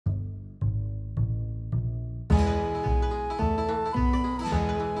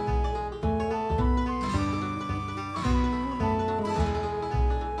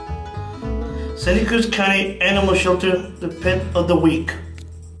Santa Cruz County Animal Shelter, the Pet of the Week.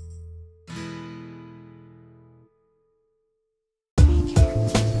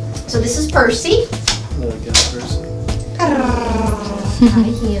 So this is Percy. Hello again, Percy.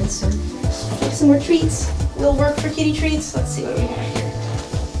 Hi, handsome. Get some more treats. We'll work for kitty treats. Let's see what we have here.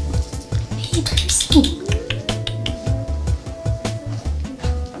 Hey, Percy.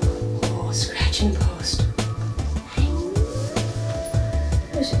 Oh, scratching post.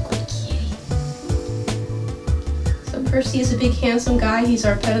 There's a good kitty. So Percy is a big, handsome guy. He's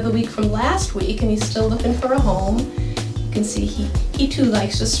our pet of the week from last week, and he's still looking for a home. You can see he too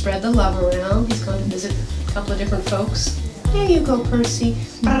likes to spread the love around. He's going to visit a couple of different folks. There you go, Percy.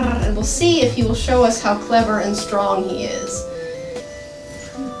 And we'll see if he will show us how clever and strong he is.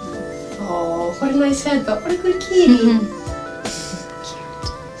 Oh, what a nice head, but what a good kitty.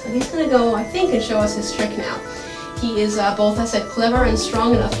 So he's going to go, I think, and show us his trick now. He is both, I said, clever and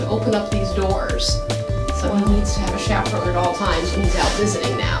strong enough to open up these doors. So he needs to have a chaperone at all times when he's out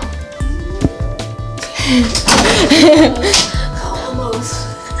visiting now. Almost.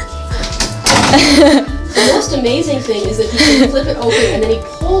 The most amazing thing is that he can flip it open and then he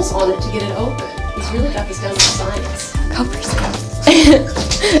pulls on it to get it open. He's really got this down to science. Go, Percy.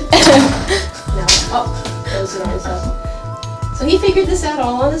 Now, close it on his head. So he figured this out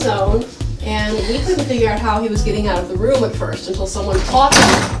all on his own, and we couldn't figure out how he was getting out of the room at first until someone taught him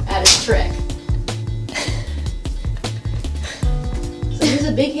at his trick. So he's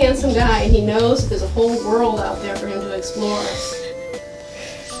a big, handsome guy, and he knows that there's a whole world out there for him to explore.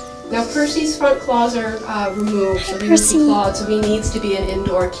 Now Percy's front claws are removed, so he's clawed, so he needs to be an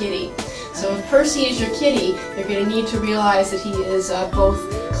indoor kitty. So if Percy is your kitty, you're going to need to realize that he is both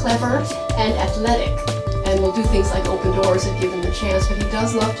clever and athletic, and will do things like open doors if given the chance, but he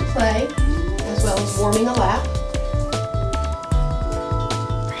does love to play, as well as warming a lap.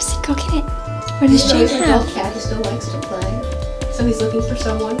 Percy, go get it. What does Jane He's an adult have? cat, he still likes to play, so he's looking for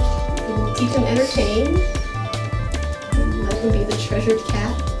someone who will keep him entertained, and let him be the treasured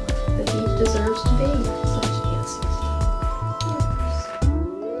cat that he deserves to be. Such a handsome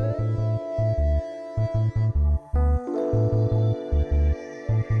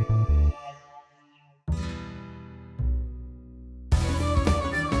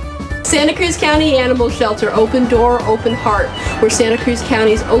Santa Cruz County Animal Shelter, open door, open heart. We're Santa Cruz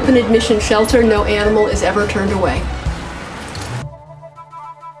County's open admission shelter. No animal is ever turned away.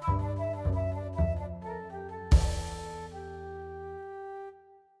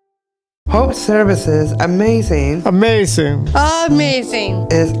 Hope Services Amazing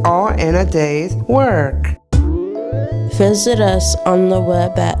is all in a day's work. Visit us on the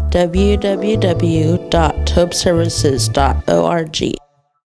web at www.hopeservices.org.